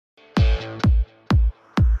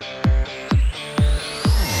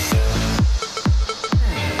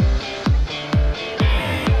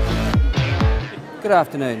Good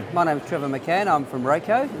afternoon. My name is Trevor McCann. I'm from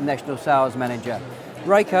Raeco, National Sales Manager.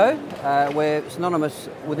 Raeco, we're synonymous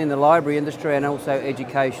within the library industry and also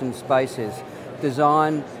education spaces.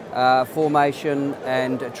 Design, formation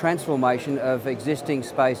and transformation of existing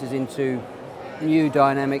spaces into new,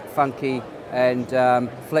 dynamic, funky and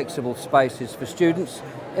flexible spaces for students,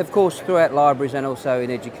 of course throughout libraries and also in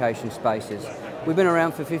education spaces. We've been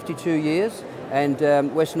around for 52 years and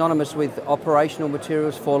we're synonymous with operational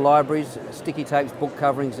materials for libraries, sticky tapes, book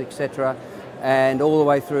coverings, etc. and all the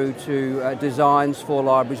way through to designs for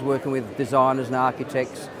libraries, working with designers and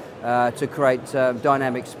architects to create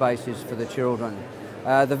dynamic spaces for the children.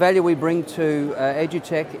 The value we bring to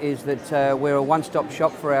EduTECH is that we're a one-stop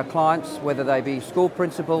shop for our clients, whether they be school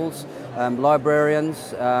principals,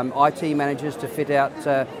 librarians, IT managers to fit out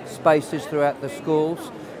spaces throughout the schools.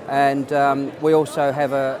 And we also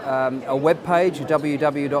have a web page,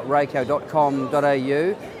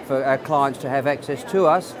 www.raeco.com.au, for our clients to have access to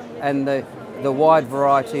us and the wide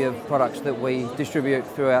variety of products that we distribute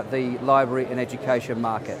throughout the library and education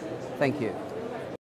market. Thank you.